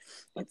learning.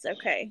 It's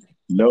okay.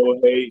 No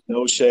hate,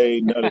 no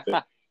shade, none of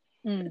that.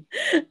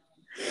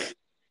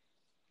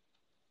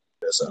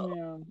 That's all.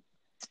 Yeah.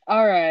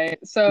 All right.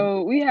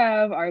 So we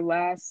have our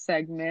last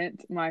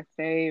segment, my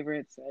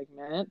favorite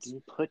segment. Let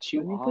me put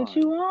you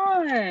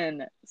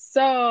on.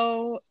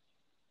 So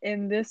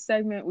in this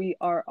segment, we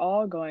are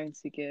all going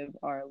to give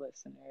our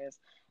listeners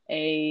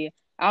a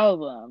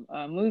album,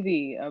 a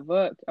movie, a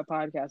book, a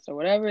podcast, or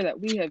whatever that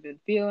we have been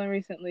feeling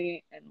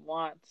recently and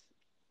want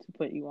to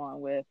put you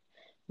on with.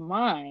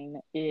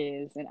 Mine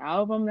is an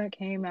album that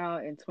came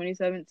out in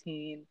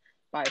 2017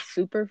 by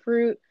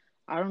Superfruit.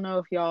 I don't know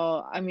if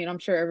y'all, I mean, I'm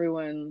sure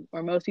everyone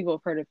or most people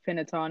have heard of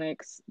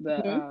Pentatonics, the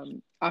Mm-hmm.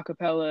 a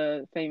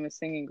cappella famous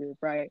singing group,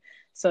 right?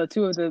 So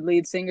two of the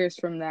lead singers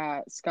from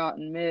that, Scott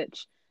and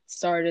Mitch,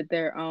 started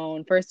their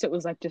own. First, it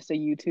was like just a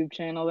YouTube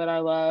channel that I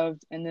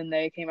loved, and then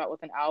they came out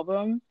with an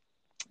album.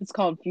 It's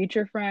called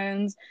Future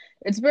Friends.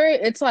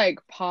 It's like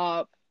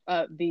pop,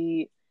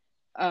 upbeat,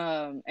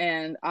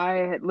 and I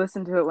had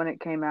listened to it when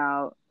it came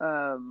out.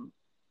 Gosh,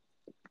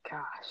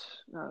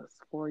 that was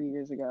 4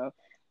 years ago.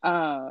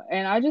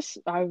 And I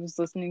was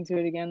listening to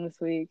it again this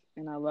week,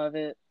 and I love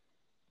it.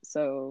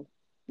 So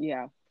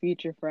yeah,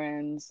 Future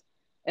Friends,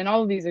 and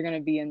all of these are going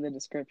to be in the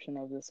description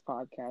of this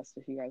podcast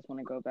if you guys want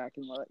to go back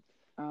and look.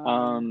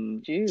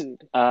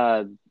 Jude.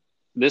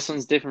 This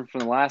one's different from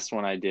the last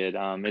one I did.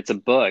 It's a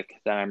book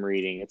that I'm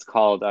reading. It's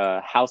called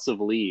House of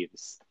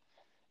Leaves,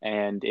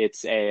 and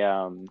it's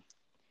a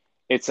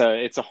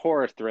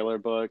horror thriller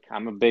book.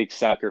 I'm a big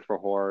sucker for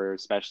horror,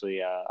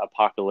 especially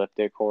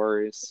apocalyptic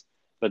horrors.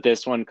 But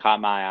this one caught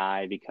my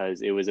eye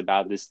because it was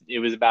about this.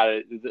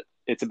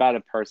 It's about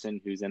a person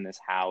who's in this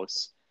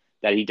house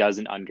that he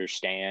doesn't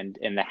understand,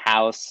 and the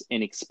house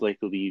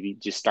inexplicably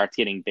just starts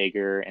getting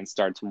bigger and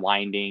starts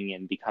winding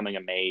and becoming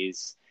a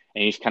maze,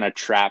 and he's kind of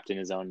trapped in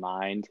his own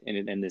mind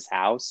in this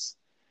house.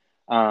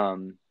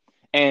 And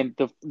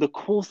the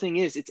cool thing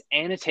is, it's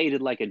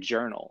annotated like a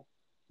journal.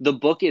 The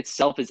book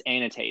itself is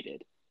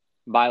annotated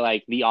by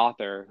like the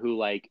author who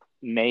like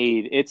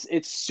made it's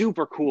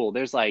super cool.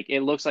 There's like, it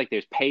looks like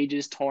there's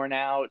pages torn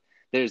out.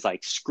 There's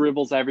like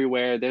scribbles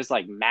everywhere. There's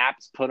like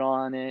maps put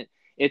on it.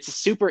 It's a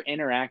super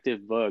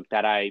interactive book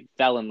that I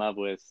fell in love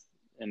with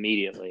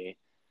immediately.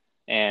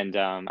 And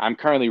I'm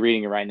currently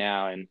reading it right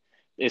now. And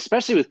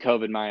especially with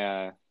COVID,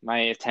 my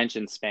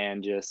attention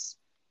span just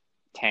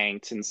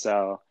tanked. And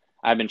so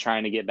I've been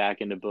trying to get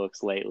back into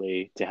books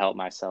lately to help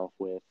myself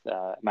with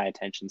my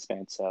attention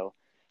span. So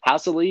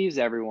House of Leaves,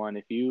 everyone,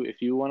 if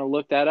you want to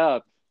look that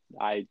up,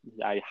 I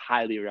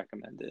highly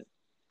recommend it.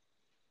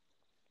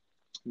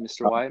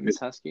 Mr. White, Miss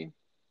Husky.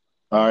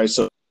 All right,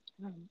 so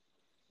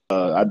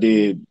I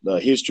did a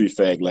history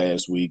fact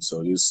last week,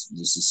 so this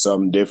is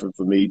something different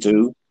for me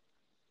too.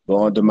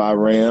 Going to my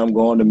realm,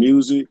 going to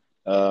music.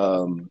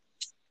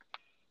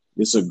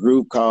 It's a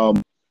group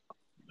called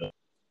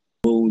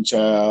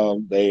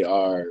Moonchild.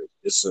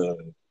 It's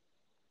an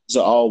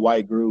all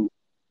white group,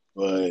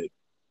 but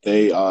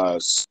they are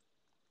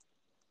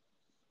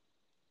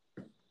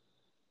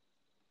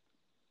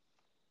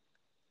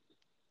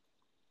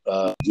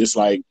just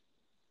like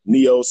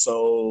neo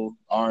soul,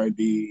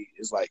 R&B.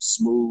 It's like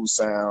smooth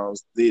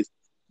sounds.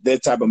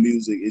 That type of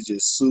music, it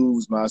just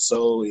soothes my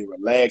soul. It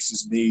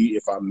relaxes me.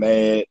 If I'm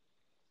mad,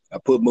 I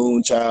put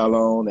Moonchild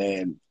on,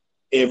 and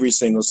every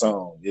single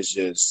song is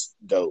just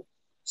dope.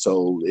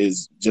 So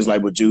it's just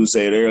like what Jude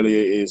said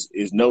earlier, is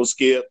no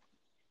skip.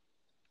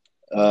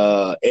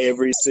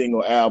 Every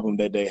single album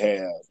that they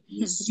have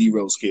is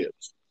zero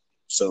skips.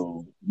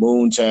 So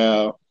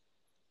Moonchild,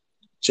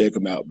 check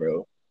them out,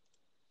 bro.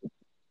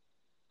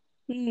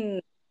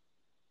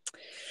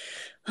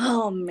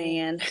 Oh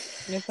man.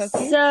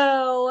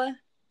 So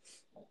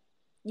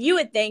you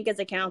would think as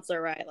a counselor,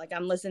 right? Like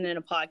I'm listening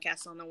to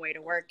podcasts on the way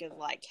to work of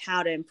like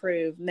how to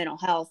improve mental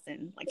health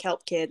and like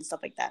help kids and stuff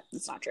like that.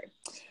 It's not true.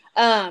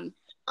 When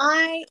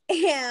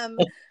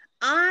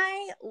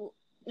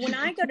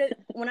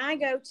I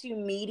go to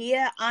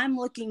media, I'm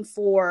looking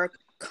for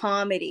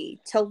comedy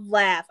to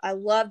laugh. I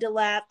love to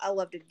laugh. I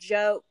love to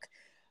joke.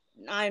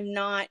 I'm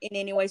not in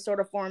any way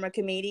sort of form a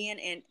comedian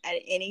at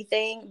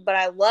anything, but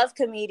I love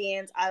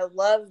comedians. I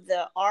love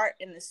the art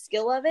and the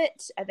skill of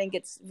it. I think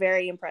it's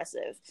very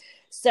impressive.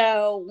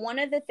 So one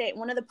of the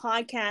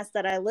podcasts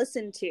that I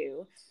listen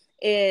to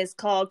is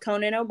called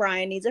Conan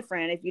O'Brien Needs a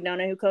Friend. If you don't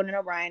know who Conan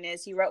O'Brien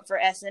is, he wrote for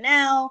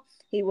SNL.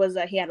 He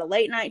had a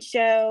late night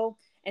show,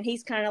 and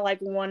he's kind of like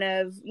one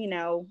of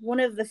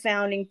the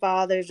founding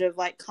fathers of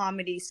like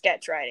comedy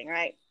sketch writing,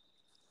 right?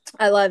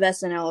 I love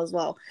SNL as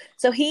well.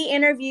 So he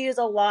interviews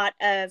a lot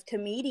of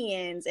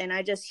comedians, and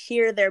I just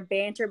hear their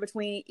banter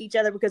between each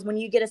other, because when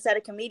you get a set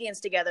of comedians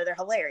together, they're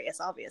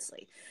hilarious,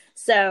 obviously.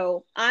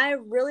 So I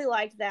really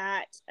like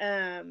that,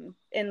 and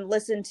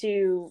listen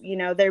to,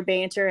 their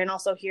banter, and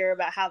also hear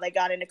about how they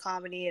got into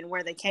comedy and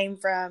where they came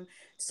from.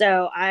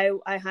 So I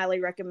highly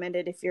recommend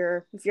it if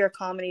you're a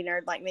comedy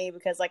nerd like me,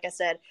 because like I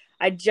said,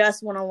 I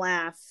just want to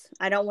laugh.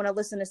 I don't want to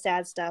listen to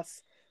sad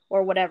stuff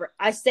or whatever.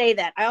 I say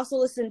that. I also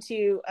listen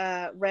to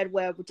Red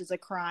Web, which is a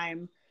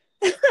crime,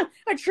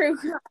 a true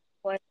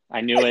crime.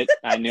 I knew it.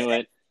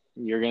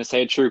 You're going to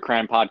say a true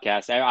crime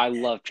podcast. I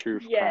love true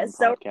crime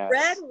podcasts.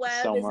 Red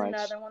Web so is much.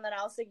 Another one that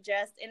I'll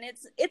suggest, and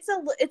it's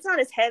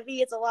not as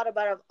heavy. It's a lot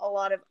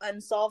of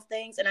unsolved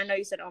things. And I know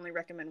you said only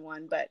recommend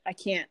one, but I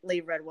can't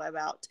leave Red Web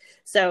out.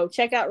 So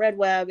check out Red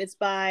Web. It's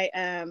by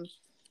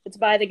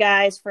the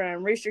guys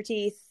from Rooster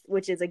Teeth,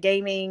 which is a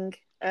gaming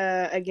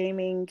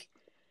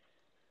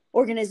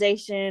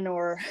organization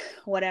or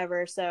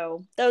whatever.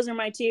 So those are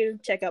my two.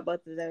 Check out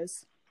both of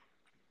those.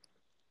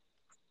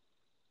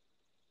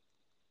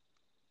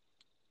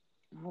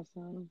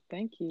 Awesome.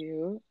 Thank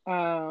you.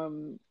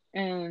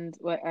 And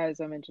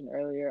as I mentioned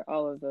earlier,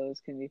 all of those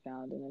can be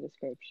found in the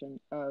description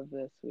of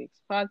this week's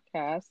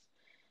podcast.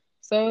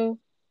 So,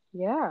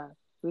 yeah,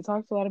 we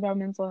talked a lot about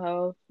mental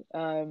health.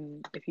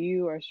 If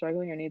you are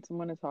struggling or need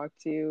someone to talk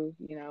to,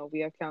 we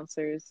have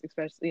counselors,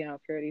 especially,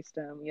 if you're at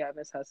eStem, we have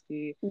Miss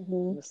Huskey,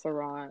 Miss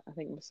Laurent. I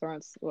think Miss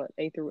Laurent's,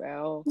 A through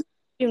L.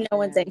 You know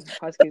one thing.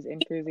 Husky's M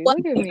through Z. Look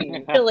at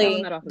me.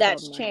 Actually,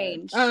 that's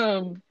changed.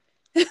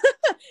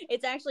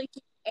 It's actually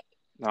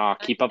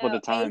keep up with the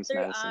times, A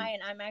through Madison. I,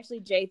 and I'm actually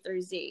J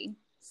through Z.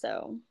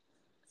 So,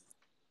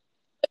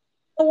 you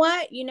know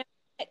what?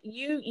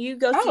 You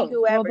go see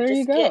whoever. Well,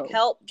 just get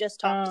help. Just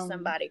talk to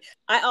somebody.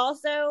 I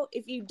also,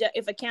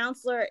 if a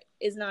counselor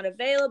is not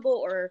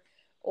available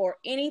or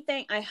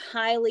anything, I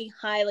highly,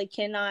 highly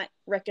cannot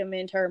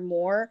recommend her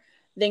more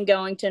than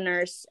going to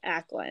Nurse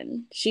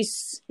Ackland. She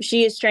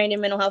is trained in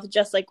mental health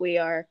just like we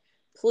are.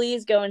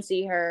 Please go and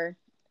see her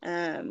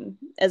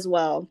as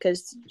well,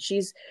 because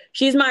she's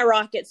my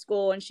rock at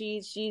school, and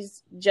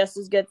she's just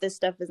as good at this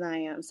stuff as I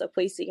am. So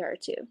please see her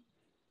too.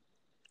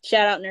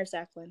 Shout out Nurse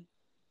Ackland.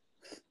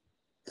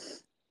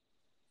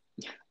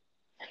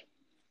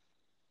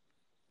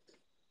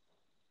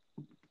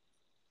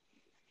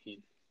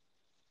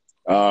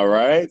 All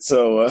right,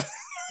 so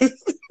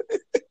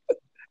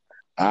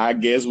I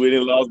guess we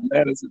didn't lost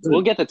Madison.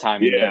 We'll get the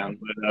timing down.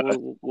 But,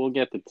 we'll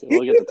get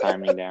the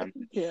timing down.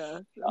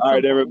 Yeah. All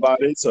right,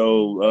 everybody.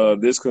 So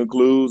this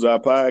concludes our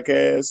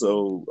podcast.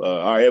 So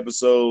our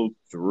episode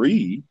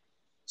 3,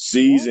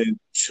 season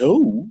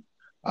 2.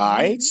 All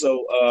right.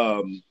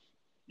 So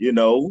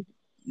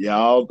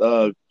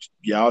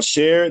y'all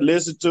share it,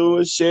 listen to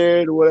it, share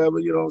it, or whatever.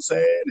 You know what I'm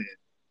saying? And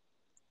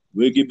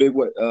we'll get big.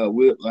 My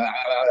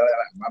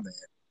bad.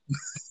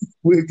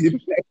 We'll get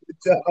back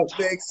to y'all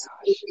next.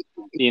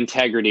 The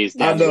integrity is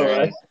down. I know,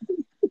 right?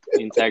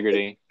 The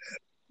integrity.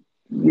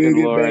 We'll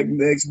get back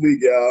next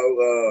week,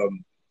 y'all.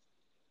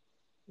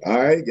 All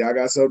right, y'all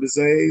got something to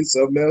say?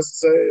 Something else to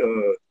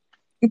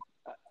say?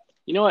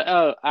 You know what?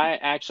 Oh,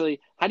 how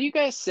do you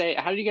guys say?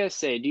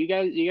 Do you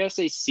guys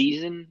say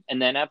season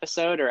and then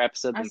episode, or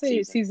episode? I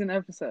say season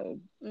episode,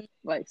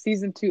 like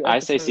season 2. I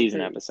say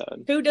season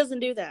episode. Who doesn't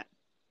do that?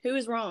 Who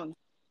is wrong?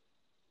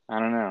 I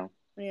don't know.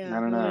 Yeah,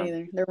 I don't know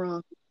either. They're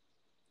wrong.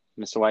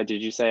 Mr. White,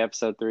 did you say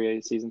episode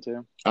 3, season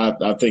 2?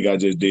 I think I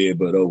just did,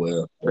 but oh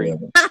well.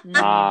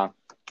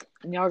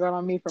 And y'all got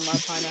on me for my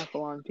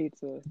pineapple on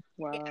pizza.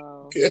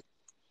 Wow.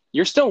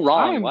 You're still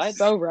wrong. I'm what?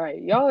 So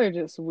right. Y'all are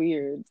just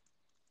weird.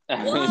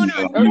 Well, hold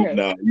on.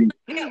 Okay.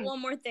 I got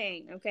one more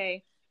thing.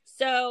 Okay.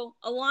 So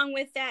along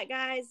with that,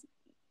 guys,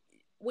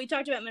 we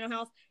talked about mental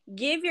health.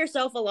 Give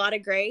yourself a lot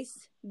of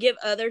grace. Give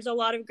others a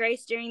lot of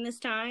grace during this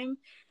time.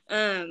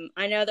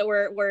 I know that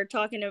we're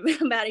talking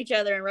about each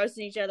other and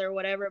roasting each other or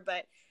whatever,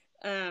 but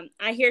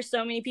I hear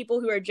so many people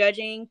who are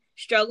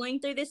struggling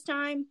through this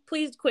time.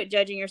 Please quit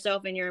judging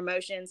yourself and your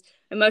emotions.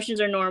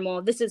 Emotions are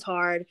normal. This is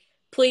hard.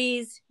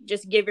 Please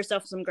just give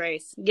yourself some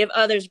grace. Give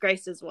others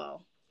grace as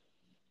well.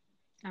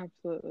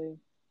 Absolutely.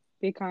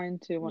 Be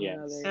kind to one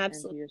another and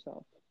to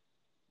yourself.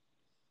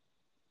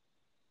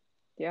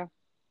 Yeah.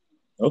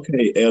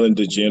 Okay, Ellen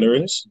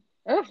DeGeneres.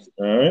 Oh.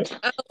 All right.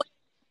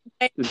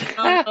 I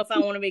don't know if I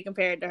want to be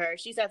compared to her.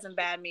 She's had some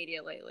bad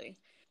media lately.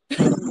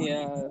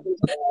 Yeah.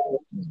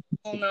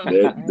 Oh, no.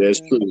 That's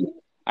true.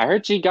 I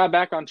heard she got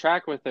back on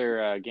track with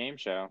her game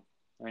show.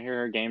 I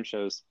hear her game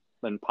show's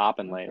been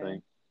popping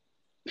lately.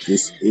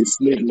 It's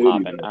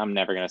popping. I'm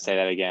never gonna say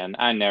that again.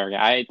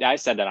 I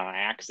said that on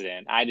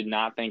accident. I did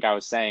not think I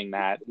was saying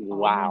that.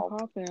 Wow.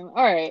 Popping. All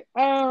right.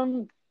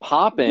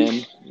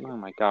 Popping. Oh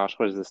my gosh,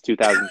 what is this?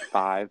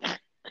 2005.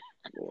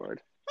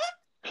 Lord.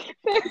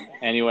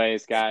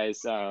 Anyways,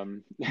 guys,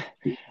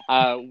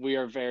 we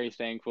are very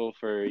thankful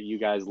for you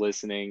guys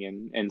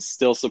listening and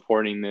still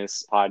supporting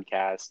this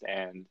podcast,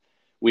 and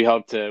we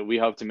hope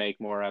to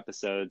make more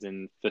episodes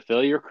and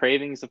fulfill your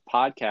cravings of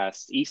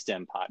podcasts,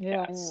 eStem podcasts.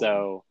 Yeah.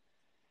 So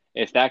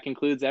if that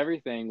concludes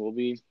everything, we'll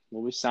be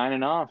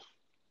signing off.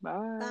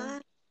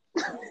 Bye.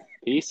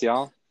 Peace,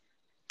 y'all.